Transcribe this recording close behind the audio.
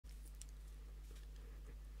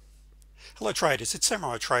Hello traders, it's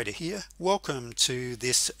Samurai Trader here. Welcome to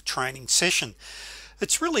this training session.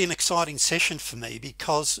 It's really an exciting session for me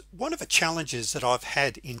because one of the challenges that I've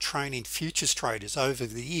had in training futures traders over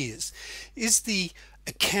the years is the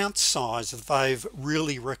account size that they've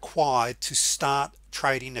really required to start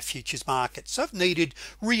trading the futures market. So I've needed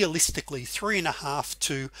realistically 3.5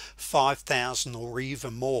 to 5,000 or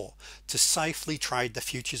even more to safely trade the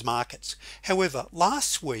futures markets. However,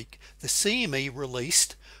 last week the CME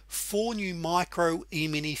released 4 new micro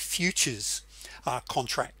E-mini futures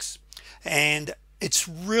contracts, and it's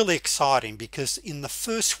really exciting because in the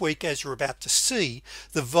first week, as you're about to see,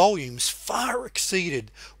 the volumes far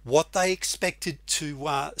exceeded what they expected to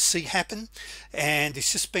see happen, and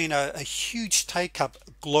it's just been a huge take up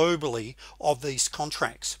globally of these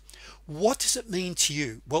contracts. What does it mean to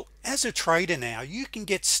you? Well, as a trader now, you can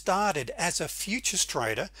get started as a futures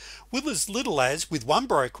trader with as little as, with one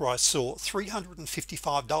broker I saw,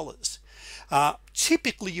 $355.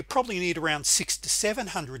 Typically you probably need around $600 to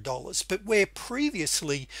 $700, but where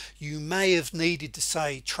previously you may have needed to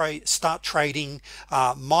say start trading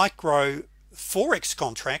micro Forex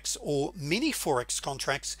contracts or mini Forex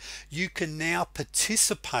contracts, you can now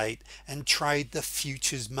participate and trade the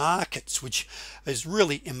futures markets, which is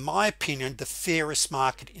really, in my opinion, the fairest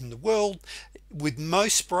market in the world. With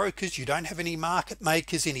most brokers, you don't have any market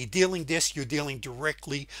makers, any dealing desk. You're dealing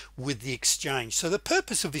directly with the exchange. So the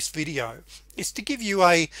purpose of this video is to give you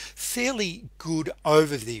a fairly good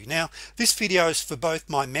overview. Now, this video is for both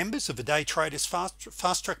my members of the Day Traders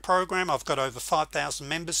Fast Track program. I've got over 5,000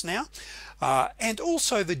 members now, and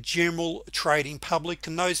also the general trading public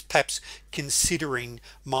and those perhaps considering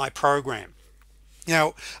my program.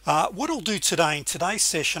 Now, what I'll do today in today's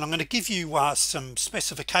session, I'm going to give you some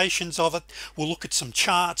specifications of it. We'll look at some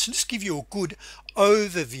charts and just give you a good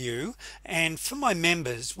overview. And for my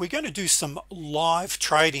members, we're going to do some live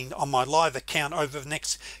trading on my live account over the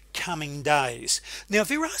next coming days. Now,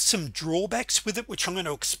 there are some drawbacks with it which I'm going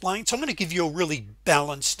to explain, so I'm going to give you a really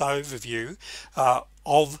balanced overview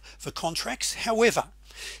of the contracts. However,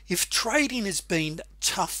 if trading has been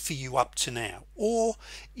tough for you up to now, or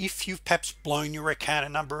if you've perhaps blown your account a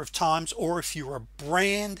number of times, or if you're a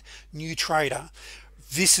brand new trader,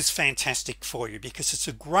 this is fantastic for you because it's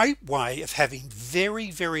a great way of having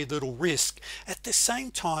very little risk at the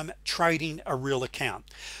same time trading a real account.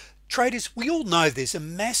 Traders, we all know there's a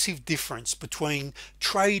massive difference between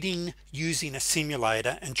trading using a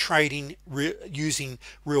simulator and trading using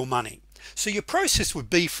real money. So your process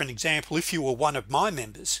would be, for an example, if you were one of my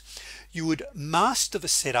members, you would master the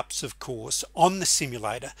setups, of course, on the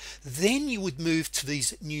simulator. Then you would move to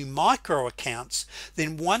these new micro accounts.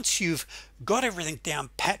 Then once you've got everything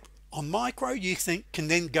down pat on micro, you can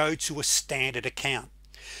then go to a standard account.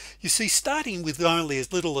 You see, starting with only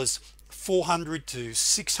as little as $400 to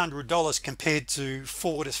 $600 compared to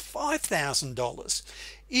 $4,000 to $5,000,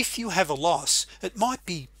 if you have a loss, it might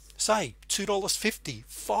be, say, $2.50,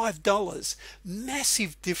 $5.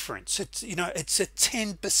 Massive difference. It's, you know, it's a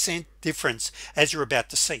 10% difference, as you're about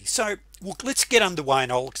to see. So well, let's get underway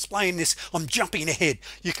and I'll explain this. I'm jumping ahead.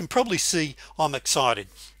 You can probably see I'm excited,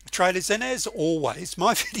 traders, and as always,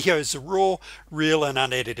 my videos are raw, real, and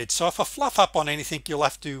unedited. So if I fluff up on anything, you'll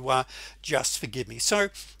have to just forgive me. So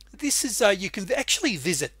this is you can actually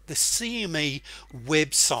visit the CME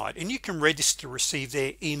website and you can register to receive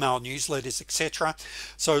their email newsletters, etc.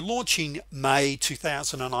 So launching May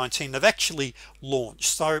 2019, they've actually launched.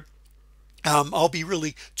 So I'll be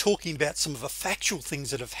really talking about some of the factual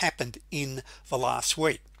things that have happened in the last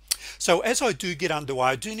week. So as I do get underway,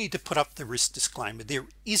 I do need to put up the risk disclaimer. There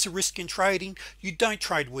is a risk in trading. You don't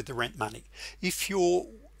trade with the rent money. If you're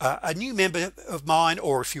a new member of mine,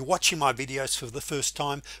 or if you're watching my videos for the first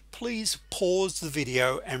time, please pause the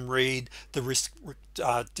video and read the risk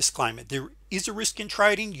disclaimer. There is a risk in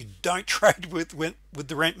trading. You don't trade with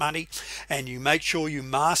the rent money, and you make sure you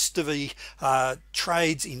master the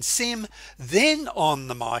trades in sim, then on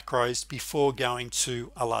the micros before going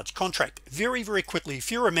to a large contract. Very quickly,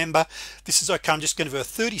 if you remember, this is okay. I'm just going to do a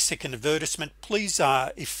 30-second advertisement. Please,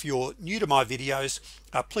 if you're new to my videos,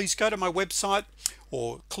 please go to my website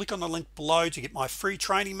or click on the link below to get my free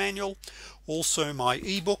training manual, also my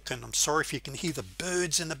ebook. And I'm sorry if you can hear the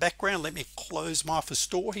birds in the background. Let me close my office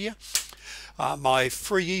door here. My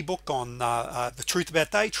free ebook on the truth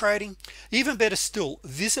about day trading. Even better still,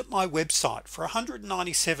 visit my website. For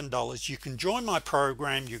 $197 you can join my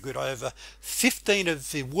program. You get over 15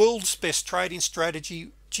 of the world's best trading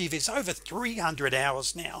strategy. Gee, there's over 300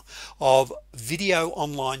 hours now of video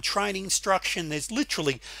online training instruction. There's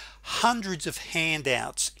literally hundreds of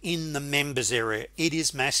handouts in the members area. It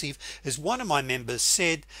is massive. As one of my members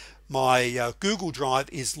said, my Google Drive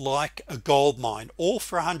is like a gold mine, all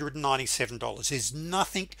for $197. There's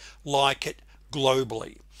nothing like it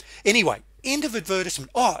globally. Anyway, end of advertisement.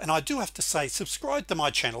 Oh, and I do have to say, subscribe to my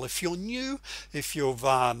channel if you're new. If you're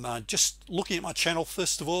just looking at my channel,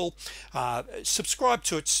 first of all, subscribe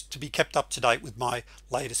to it to be kept up to date with my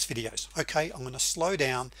latest videos. Okay, I'm going to slow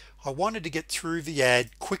down. I wanted to get through the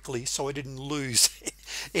ad quickly so I didn't lose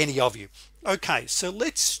any of you. Okay, so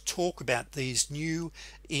let's talk about these new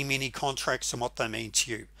E-mini contracts and what they mean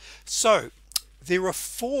to you. So there are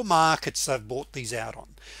 4 markets they've bought these out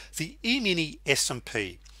on. The E-mini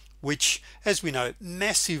S&P, which, as we know,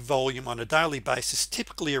 massive volume on a daily basis,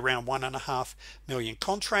 typically around 1.5 million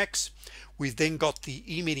contracts. We've then got the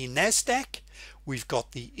E-mini NASDAQ, we've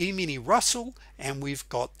got the E-mini Russell, and we've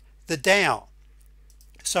got the Dow.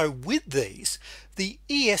 So with these, the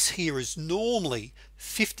ES here is normally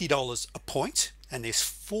 $50 a point, and there's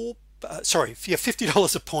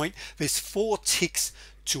 $50 a point. There's 4 ticks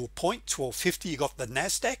to a point, 12.50. You got the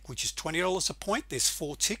NASDAQ, which is $20 a point. There's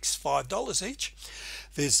 4 ticks, $5 each.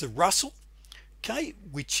 There's the Russell, okay,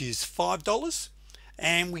 which is $5,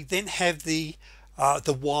 and we then have the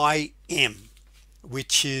YM,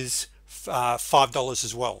 which is $5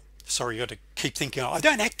 as well. Sorry, you got to keep thinking. I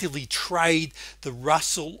don't actively trade the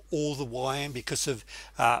Russell or the YM because of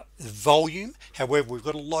the volume. However, we've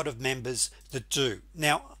got a lot of members that do.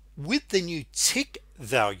 Now, with the new tick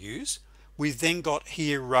values, we've then got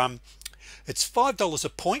here it's $5 a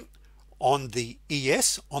point on the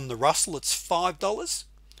ES. On the Russell, it's $5.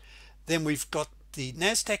 Then we've got the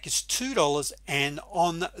NASDAQ is $2, and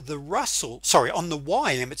on the Russell, sorry, on the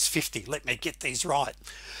YM, it's 50. Let me get these right.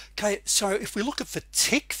 Okay, so if we look at the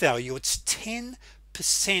tick value, it's 10%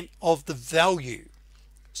 of the value.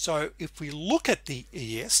 So if we look at the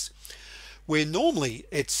ES, where normally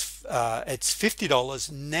it's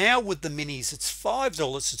 $50, now with the minis it's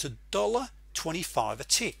 $5. It's $1.25 a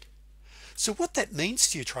tick. So what that means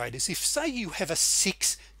to you traders, if say you have a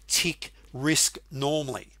 6 tick risk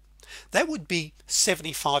normally, that would be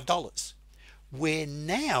 $75, where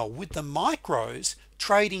now with the micros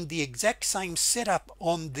trading the exact same setup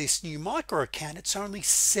on this new micro account, it's only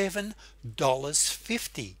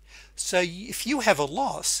 $7.50. So if you have a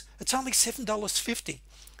loss, it's only $7.50.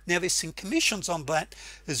 Now there's some commissions on that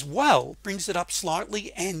as well, brings it up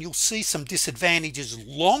slightly, and you'll see some disadvantages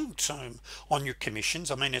long term on your commissions.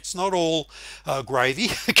 I mean, it's not all gravy.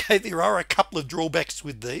 Okay, there are a couple of drawbacks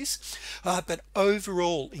with these, but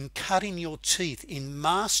overall, in cutting your teeth, in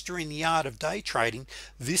mastering the art of day trading,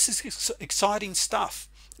 this is exciting stuff.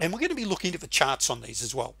 And we're going to be looking at the charts on these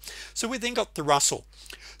as well. So we then got the Russell.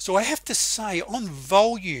 So I have to say, on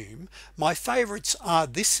volume, my favorites are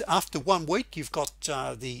this. After 1 week, you've got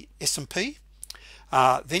the S&P,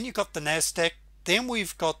 then you've got the NASDAQ, then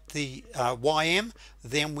we've got the YM,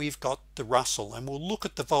 then we've got the Russell, and we'll look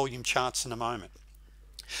at the volume charts in a moment.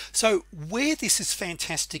 So where this is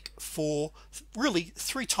fantastic for really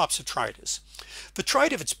 3 types of traders. The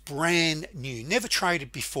trader that's brand new, never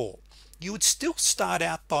traded before, you would still start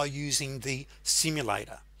out by using the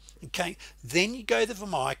simulator. Okay, then you go to the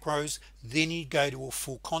micros, then you go to a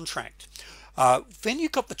full contract. Then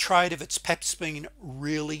you've got the trader that's perhaps been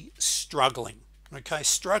really struggling. Okay,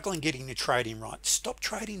 struggling getting the trading right. Stop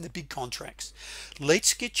trading the big contracts.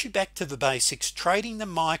 Let's get you back to the basics, trading the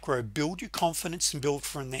micro, build your confidence and build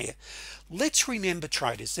from there. Let's remember,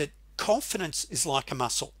 traders, that confidence is like a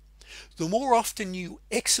muscle. The more often you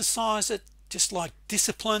exercise it, just like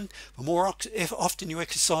discipline, the more often you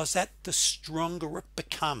exercise that, the stronger it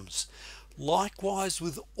becomes. Likewise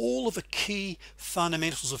with all of the key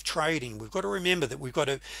fundamentals of trading, we've got to remember that we've got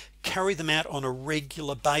to carry them out on a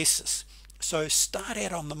regular basis. So start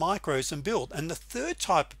out on the micros and build. And the third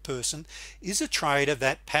type of person is a trader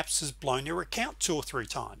that perhaps has blown your account 2 or 3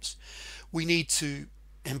 times. We need to,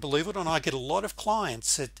 and believe it or not, I get a lot of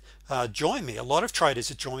clients that join me, a lot of traders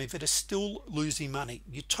that join me that are still losing money.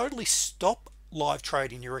 You totally stop live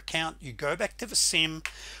trading your account, you go back to the sim,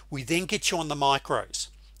 we then get you on the micros.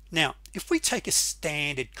 Now if we take a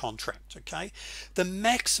standard contract, okay, the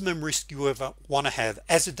maximum risk you ever want to have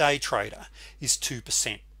as a day trader is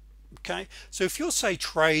 2%. Okay, so if you're say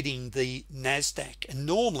trading the NASDAQ, and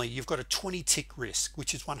normally you've got a 20 tick risk,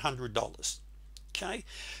 which is $100, okay,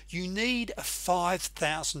 you need a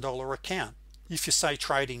 $5,000 account. If you say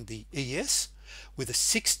trading the ES with a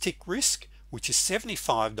 6 tick risk, which is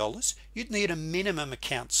 $75, you'd need a minimum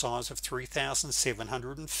account size of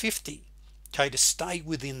 $3,750, okay, to stay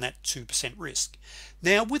within that 2% risk.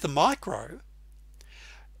 Now with a micro,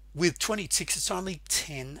 with 20 ticks, it's only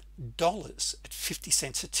 $10 at 50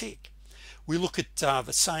 cents a tick. We look at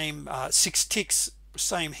the same 6 ticks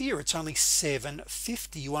same here, it's only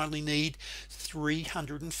 $7.50. You only need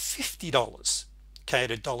 $350, okay, at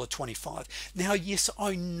 $1.25. Now yes,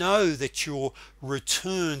 I know that your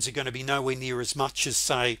returns are going to be nowhere near as much as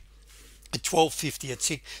say at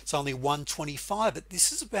 $12.50. It's only $1.25, but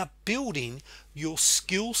this is about building your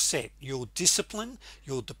skill set, your discipline,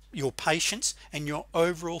 your patience, and your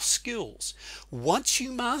overall skills. Once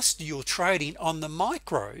you master your trading on the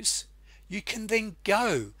micros, you can then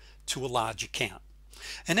go to a large account.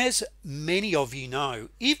 And as many of you know,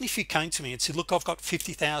 even if you came to me and said, look, I've got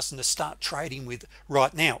 50,000 to start trading with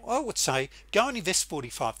right now, I would say go and invest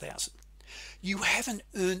 45,000. You haven't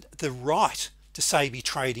earned the right to say be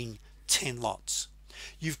trading 10 lots.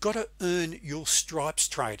 You've got to earn your stripes,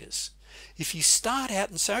 traders. If you start out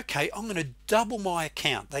and say, okay, I'm going to double my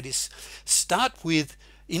account, that is, start with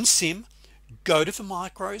in sim, go to the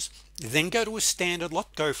micros, then go to a standard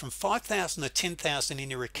lot, go from 5,000 to 10,000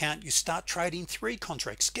 in your account, you start trading 3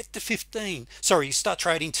 contracts, get to 15, sorry, you start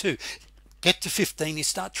trading 2, get to 15, you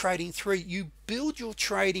start trading 3, you build your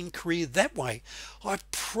trading career that way. I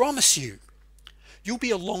promise you, you'll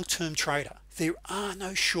be a long-term trader. There are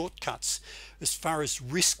no shortcuts as far as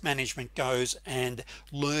risk management goes and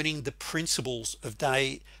learning the principles of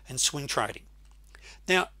day and swing trading.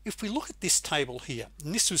 Now if we look at this table here,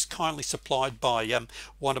 and this was kindly supplied by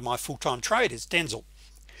one of my full-time traders, Denzel,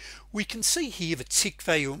 we can see here the tick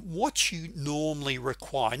value and what you normally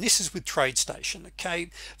require, and this is with TradeStation. Okay,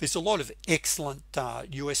 there's a lot of excellent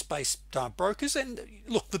US based brokers, and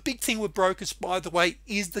look, the big thing with brokers, by the way,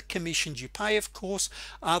 is the commissions you pay. Of course,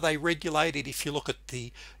 are they regulated? If you look at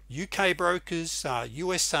the UK brokers,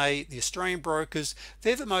 USA, the Australian brokers,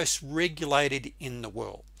 they're the most regulated in the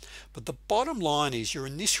world. But the bottom line is your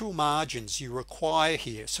initial margins you require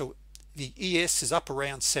here. So the ES is up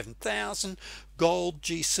around 7,000, gold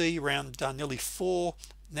GC around nearly 4,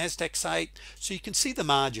 Nasdaq's 8, so you can see the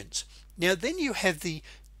margins. Now then you have the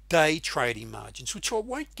day trading margins, which I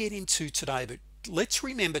won't get into today, but let's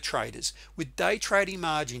remember, traders, with day trading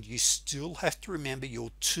margin you still have to remember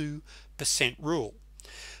your 2% rule.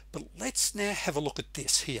 But let's now have a look at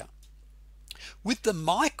this here with the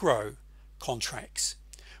micro contracts.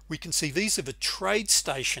 We can see these are the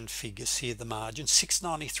TradeStation figures here, the margin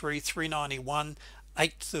 693, 391,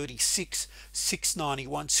 836,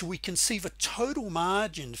 691. So we can see the total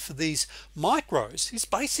margin for these micros is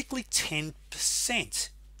basically 10%.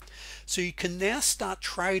 So you can now start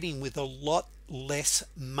trading with a lot less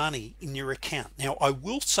money in your account. Now I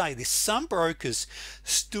will say this, some brokers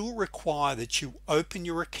still require that you open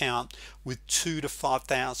your account with $2,000 to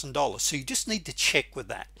 $5,000, so you just need to check with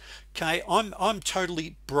that. Okay, I'm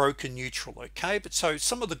totally broker neutral. Okay, but so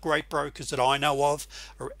some of the great brokers that I know of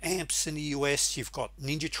are AMPS in the US. You've got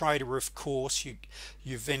NinjaTrader, of course.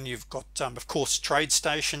 You've got of course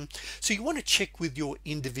TradeStation. So you want to check with your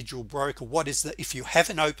individual broker what is the, if you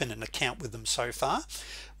haven't opened an account with them so far,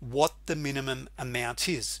 what the minimum amount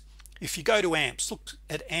is. If you go to AMPS, look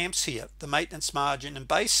at AMPS here, the maintenance margin, and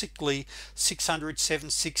basically 600,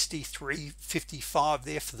 760, 355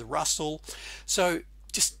 there for the Russell. So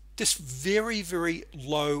just very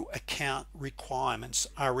low account requirements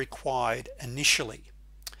are required initially.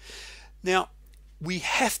 Now we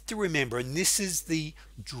have to remember, and this is the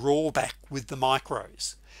drawback with the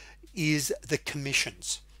micros, is the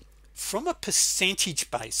commissions. From a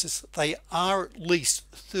percentage basis, they are at least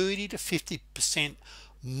 30 to 50%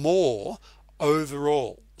 more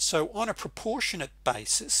overall. So on a proportionate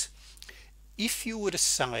basis, if you were to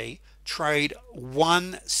say trade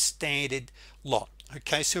one standard lot,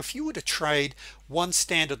 okay, so if you were to trade one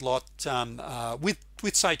standard lot with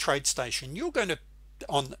say TradeStation, you're going to,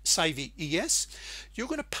 on say the ES, you're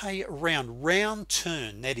going to pay around round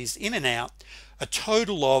turn, that is in and out, a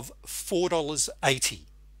total of $4.80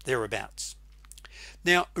 thereabouts.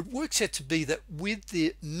 Now it works out to be that with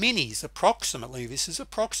the minis, approximately, this is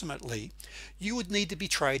approximately, you would need to be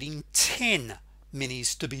trading 10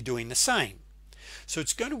 minis to be doing the same. So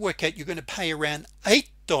it's going to work out you're going to pay around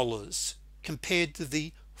 $8 compared to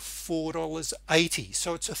the $4.80.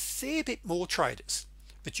 So it's a fair bit more, traders,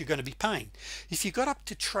 that you're going to be paying. If you got up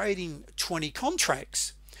to trading 20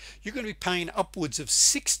 contracts, you're going to be paying upwards of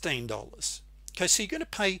 $16. Okay, so you're going to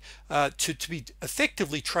pay to be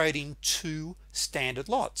effectively trading 2 standard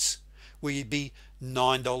lots, where you'd be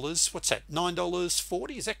 $9, what's that,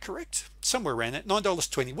 $9.40, is that correct? Somewhere around that,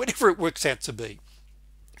 $9.20, whatever it works out to be.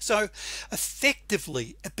 So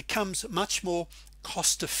effectively it becomes much more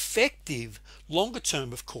cost effective longer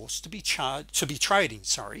term, of course, to be trading,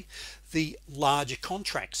 sorry, the larger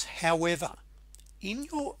contracts. However, in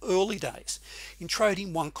your early days, in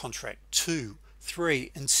trading 1 contract, 2,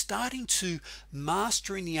 3, and starting to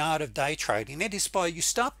mastering the art of day trading. That is by you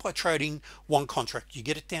start by trading one contract, you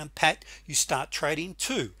get it down pat, you start trading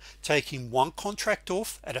two, taking one contract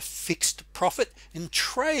off at a fixed profit and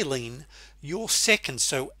trailing your second.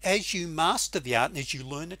 So as you master the art and as you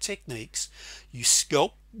learn the techniques, you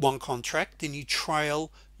scalp one contract, then you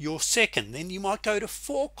trail your second, then you might go to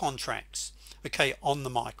 4 contracts, okay, on the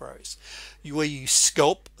micros, where you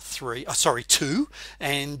scalp 2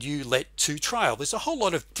 and you let 2 trail. There's a whole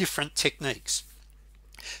lot of different techniques.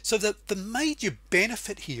 So the major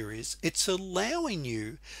benefit here is it's allowing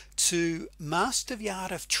you to master the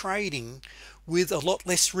art of trading with a lot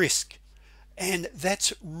less risk, and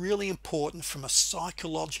that's really important from a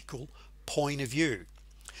psychological point of view.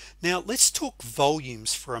 Now let's talk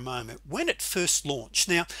volumes for a moment. When it first launched,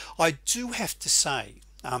 now I do have to say,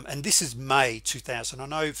 and this is May 2000. I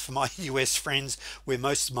know for my US friends, where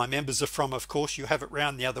most of my members are from, of course you have it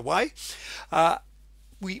round the other way.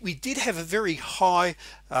 We did have a very high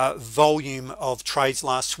volume of trades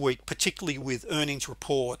last week, particularly with earnings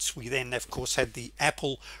reports. We then of course had the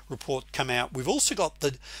Apple report come out. We've also got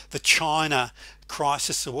the China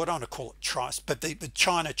crisis, or what I want to call it crisis, but the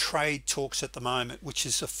China trade talks at the moment, which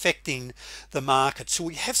is affecting the market. So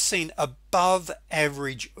we have seen above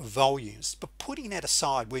average volumes. But putting that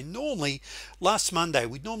aside, where normally last Monday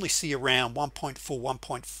we'd normally see around 1.4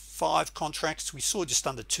 1.5 contracts, we saw just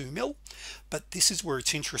under 2 mil. But this is where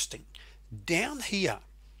it's interesting. Down here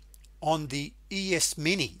on the ES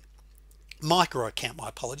mini micro account, my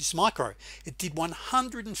apologies, micro, it did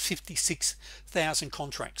 156,000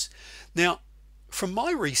 contracts. Now from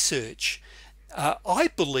my research, I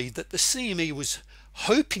believe that the CME was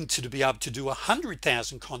hoping to be able to do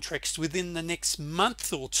 100,000 contracts within the next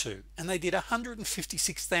month or two, and they did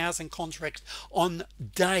 156,000 contracts on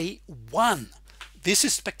day one. This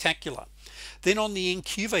is spectacular. Then on the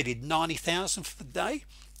NQ they did 90,000 for the day.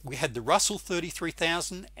 We had the Russell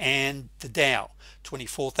 33,000 and the Dow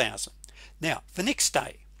 24,000. Now the next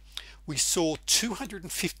day we saw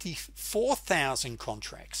 254,000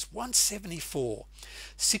 contracts, 174,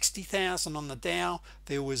 60,000 on the Dow.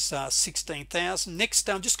 There was 16,000. Next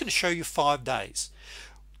day I'm just going to show you 5 days,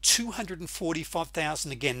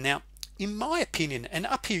 245,000 again. Now in my opinion, and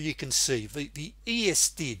up here you can see the ES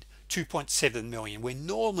did 2.7 million, where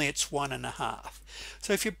normally it's 1.5.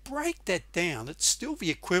 So if you break that down, it's still the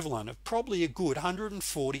equivalent of probably a good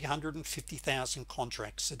 150,000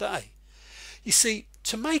 contracts a day. You see,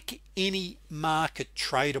 to make any market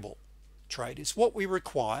tradable, traders, what we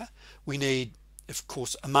require, we need of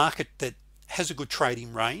course a market that has a good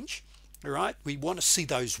trading range. All right, we want to see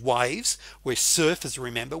those waves. We're surfers,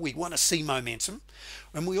 remember, we want to see momentum,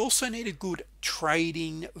 and we also need a good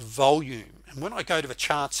trading volume. And when I go to the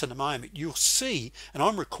charts in a moment, you'll see, and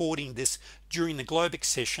I'm recording this during the Globex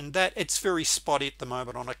session, that it's very spotty at the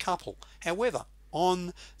moment on a couple. However,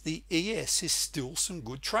 on the ES is still some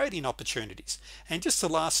good trading opportunities. And just the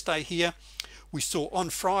last day here, we saw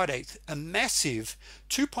on Friday a massive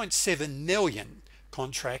 2.7 million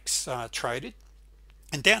contracts traded,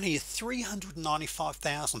 and down here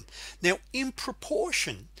 395,000. Now in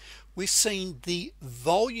proportion, we've seen the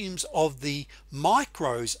volumes of the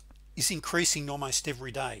micros is increasing almost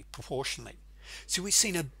every day proportionally. So we've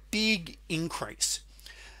seen a big increase.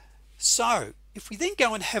 So if we then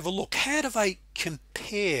go and have a look, how do they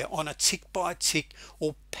compare on a tick by tick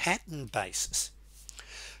or pattern basis?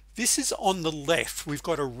 This is on the left, we've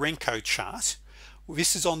got a Renko chart.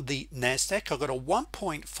 This is on the Nasdaq. I've got a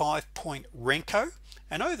 1.5 point Renko,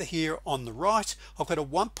 and over here on the right I've got a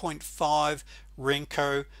 1.5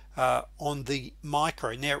 Renko on the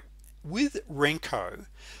micro. Now with Renko,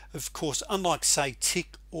 of course, unlike say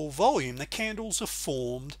tick or volume, the candles are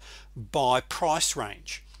formed by price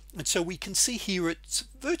range, and so we can see here it's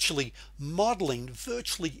virtually modeling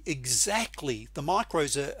virtually exactly, the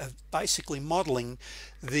micros are basically modeling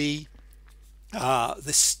the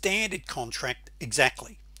standard contract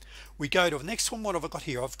exactly. We go to the next one. What have I got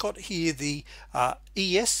here? I've got here the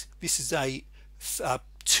ES. This is a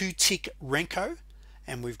 2-tick Renko,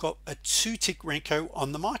 and we've got a 2-tick Renko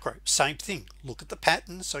on the micro. Same thing. Look at the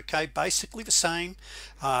patterns. Okay, basically the same.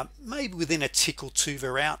 Maybe within a tick or two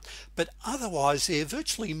they're out, but otherwise they're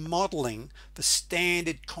virtually modeling the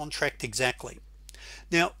standard contract exactly.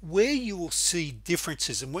 Now where you will see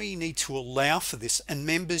differences and where you need to allow for this, and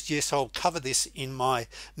members, yes, I'll cover this in my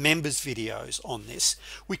members videos on this.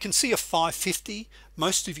 We can see a 550.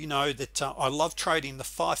 Most of you know that I love trading the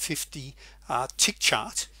 550 tick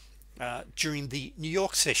chart during the New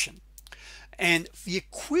York session, and the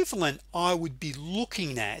equivalent I would be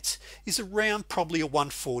looking at is around probably a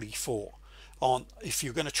 144 on if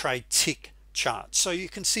you're going to trade tick chart. So you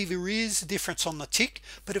can see there is a difference on the tick,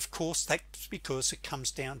 but of course that's because it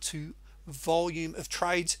comes down to volume of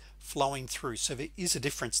trades flowing through. So there is a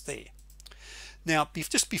difference there. Now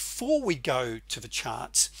just before we go to the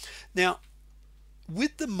charts, now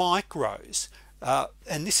with the micros,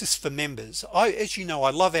 and this is for members, as you know, I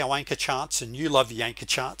love our anchor charts and you love the anchor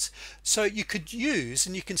charts. So you could use,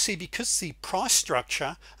 and you can see because the price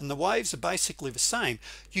structure and the waves are basically the same,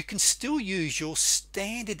 you can still use your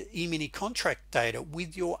standard E-mini contract data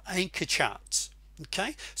with your anchor charts.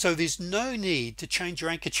 Okay, so there's no need to change your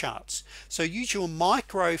anchor charts. So use your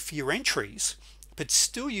micro for your entries, but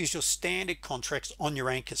still use your standard contracts on your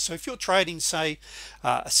anchors. So if you're trading, say,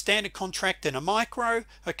 a standard contract and a micro,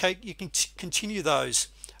 okay, you can continue those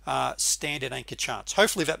standard anchor charts.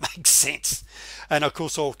 Hopefully that makes sense. And of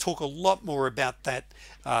course I'll talk a lot more about that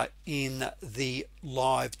in the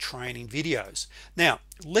live training videos. Now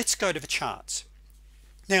let's go to the charts.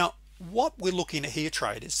 Now what we're looking at here,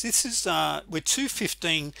 traders, this is we're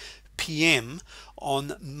 2:15 p.m.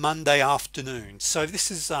 on Monday afternoon. So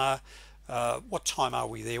this is what time are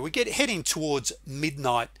we there? We get heading towards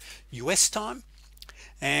midnight US time,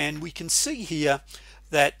 and we can see here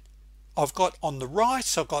that I've got on the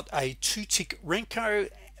right, I've got a 2-tick Renko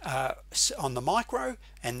on the micro,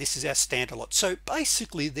 and this is our standard lot. So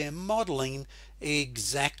basically they're modeling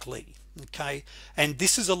exactly, okay, and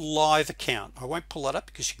this is a live account. I won't pull it up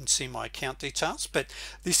because you can see my account details, but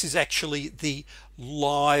this is actually the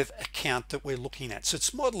live account that we're looking at. So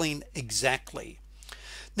it's modeling exactly.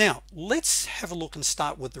 Now let's have a look and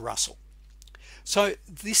start with the Russell. So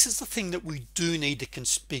this is the thing that we do need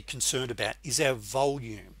to be concerned about, is our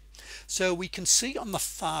volume. So we can see on the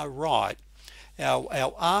far right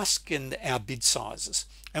our ask and our bid sizes,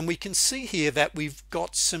 and we can see here that we've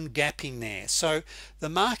got some gapping there, so the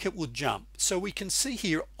market will jump. So we can see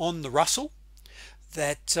here on the Russell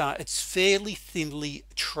that it's fairly thinly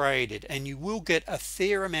traded, and you will get a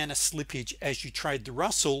fair amount of slippage as you trade the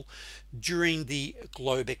Russell during the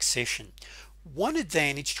Globex session. One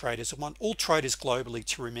advantage, traders, I want all traders globally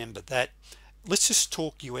to remember that, let's just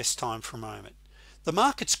talk US time for a moment. The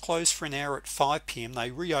markets close for an hour at 5 p.m.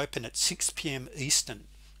 they reopen at 6 p.m. Eastern,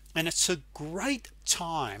 and it's a great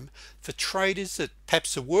time for traders that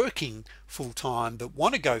perhaps are working full-time but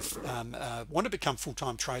want to go want to become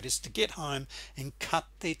full-time traders to get home and cut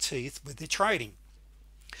their teeth with their trading.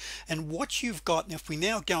 And what you've got, and if we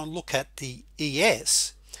now go and look at the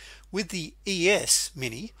ES, with the ES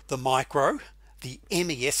mini, the micro, the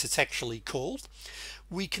MES it's actually called,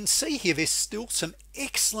 we can see here there's still some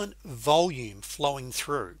excellent volume flowing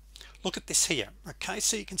through. Look at this here. Okay,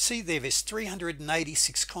 so you can see there's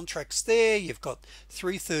 386 contracts there, you've got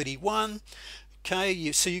 331.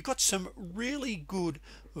 Okay, so you've got some really good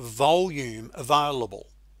volume available.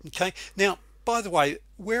 Okay, now by the way,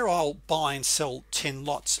 where I'll buy and sell 10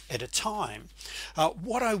 lots at a time,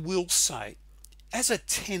 what I will say, as a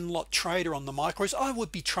 10 lot trader on the micros, I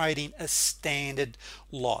would be trading a standard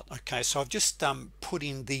lot. Okay, so I've just put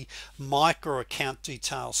in the micro account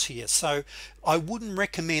details here. So I wouldn't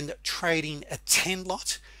recommend trading a 10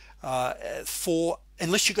 lot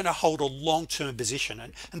unless you're going to hold a long-term position,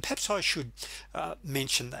 and perhaps I should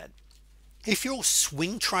mention that if you're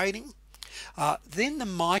swing trading, then the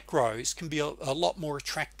micros can be a lot more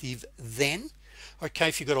attractive then. Okay,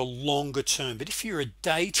 if you've got a longer term, but if you're a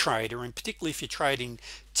day trader, and particularly if you're trading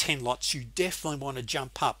 10 lots, you definitely want to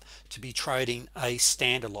jump up to be trading a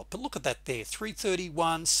standard lot. But look at that there,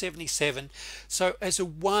 331.77. So as a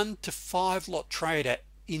 1 to 5 lot trader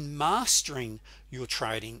in mastering your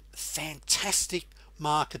trading, fantastic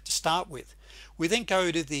market to start with. We then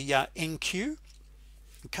go to the NQ.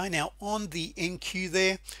 Okay, now on the NQ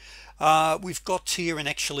there, we've got here, and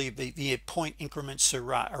actually the point increments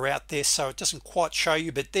are out there, so it doesn't quite show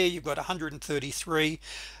you, but there you've got 133,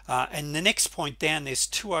 and the next point down there's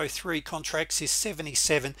 203 contracts, there's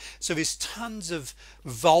 77. So there's tons of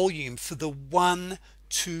volume for the 1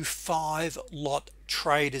 to 5 lot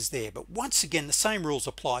traders there. But once again, the same rules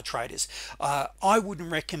apply, traders. I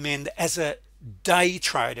wouldn't recommend as a day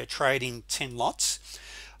trader trading 10 lots.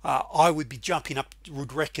 I would be jumping up,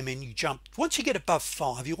 would recommend you jump once you get above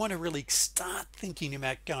 5. You want to really start thinking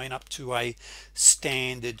about going up to a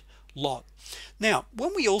standard lot. Now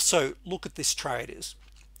when we also look at this, traders,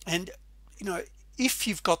 and you know, if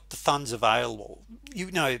you've got the funds available, you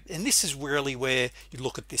know, and this is really where you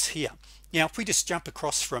look at this here. Now if we just jump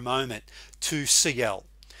across for a moment to CL.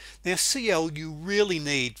 Now CL, you really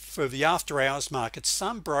need, for the after hours market,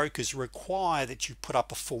 some brokers require that you put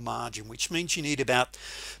up a full margin, which means you need about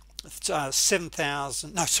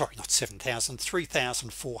 7,000, no sorry, not 7,000,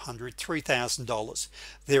 $3,400, $3,000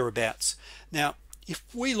 thereabouts. Now if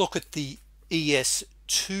we look at the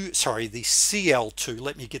ES2, sorry, the CL2,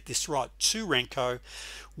 let me get this right, 2 Renko,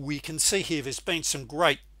 we can see here there's been some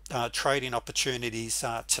great trading opportunities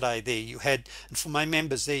today there. You had, and for my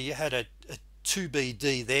members there, you had a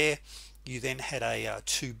 2BD there, you then had a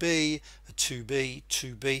 2B, a 2B,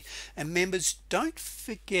 2B, and members, don't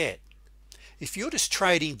forget, if you're just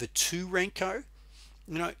trading the 2 Renko,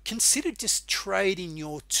 consider just trading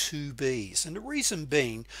your 2Bs, and the reason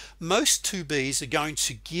being, most 2Bs are going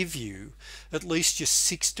to give you at least your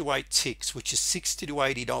 6 to 8 ticks, which is $60 to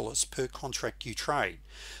 $80 per contract you trade.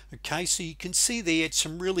 Okay, so you can see there it's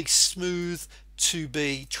some really smooth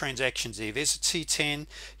 2B transactions there. There's a T10,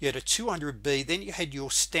 you had a 200B, then you had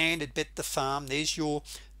your standard bet the farm, there's your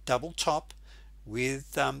double top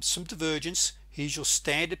with some divergence, here's your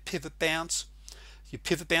standard pivot bounce, your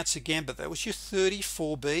pivot bounce again, but that was your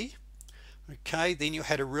 34B. Okay, then you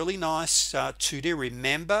had a really nice 2D.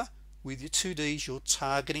 Remember, with your 2Ds you're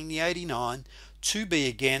targeting the 89. 2B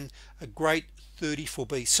again, a great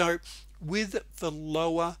 34B. So with the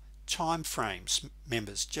lower time frames,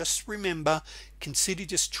 members, just remember, consider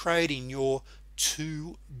just trading your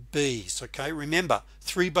 2Bs. Okay, remember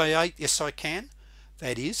 3 by 8, yes I can,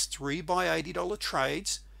 that is 3 by $80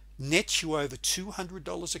 trades, nets you over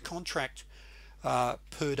 $200 a contract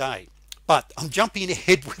per day. But I'm jumping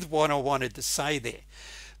ahead with what I wanted to say there.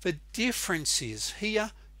 The difference is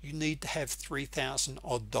here you need to have 3,000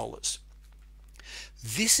 odd dollars.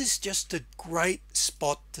 This is just a great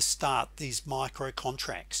spot to start these micro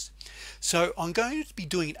contracts. So I'm going to be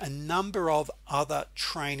doing a number of other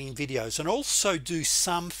training videos, and also do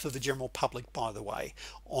some for the general public, by the way,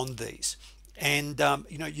 on these. And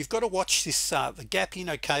you've got to watch this the gap in,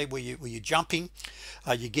 okay, where you're jumping,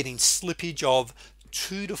 you're getting slippage of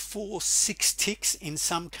 2 to 4, 6 ticks in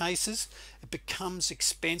some cases. It becomes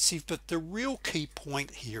expensive. But the real key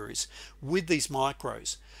point here is with these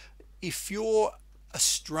micros, if you're a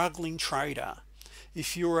struggling trader,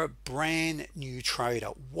 if you're a brand new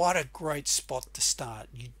trader, what a great spot to start.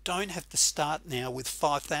 You don't have to start now with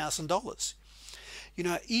 $5,000.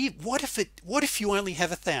 What if you only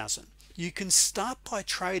have 1,000? You can start by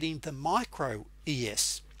trading the micro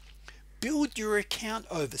ES. Build your account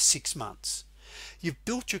over 6 months. You've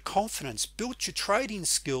built your confidence, built your trading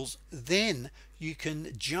skills, then you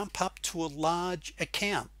can jump up to a large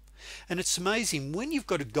account. And it's amazing when you've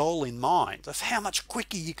got a goal in mind of how much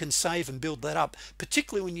quicker you can save and build that up,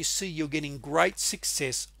 particularly when you see you're getting great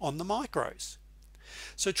success on the micros.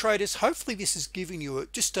 So traders, hopefully this is giving you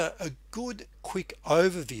just a good quick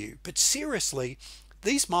overview, but seriously,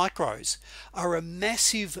 these micros are a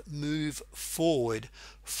massive move forward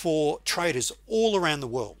for traders all around the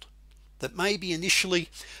world that may be initially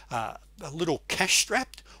a little cash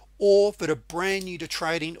strapped, or that are brand new to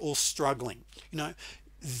trading or struggling.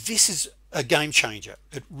 This is a game changer.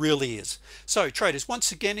 It really is. So traders,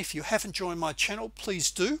 once again, if you haven't joined my channel,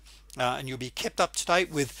 please do, and you'll be kept up to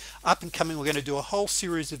date with up and coming. We're going to do a whole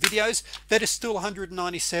series of videos that is still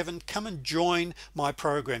 197. Come and join my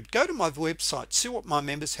program. Go to my website, see what my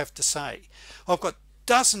members have to say. I've got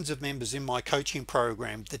dozens of members in my coaching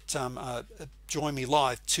program that join me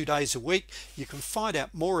live 2 days a week. You can find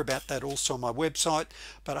out more about that also on my website.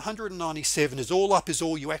 But 197 is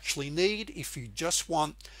all you actually need if you just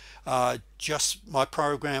want just my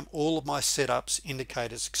program, all of my setups,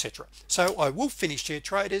 indicators, etc. So I will finish here,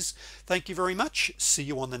 traders. Thank you very much. See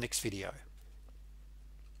you on the next video.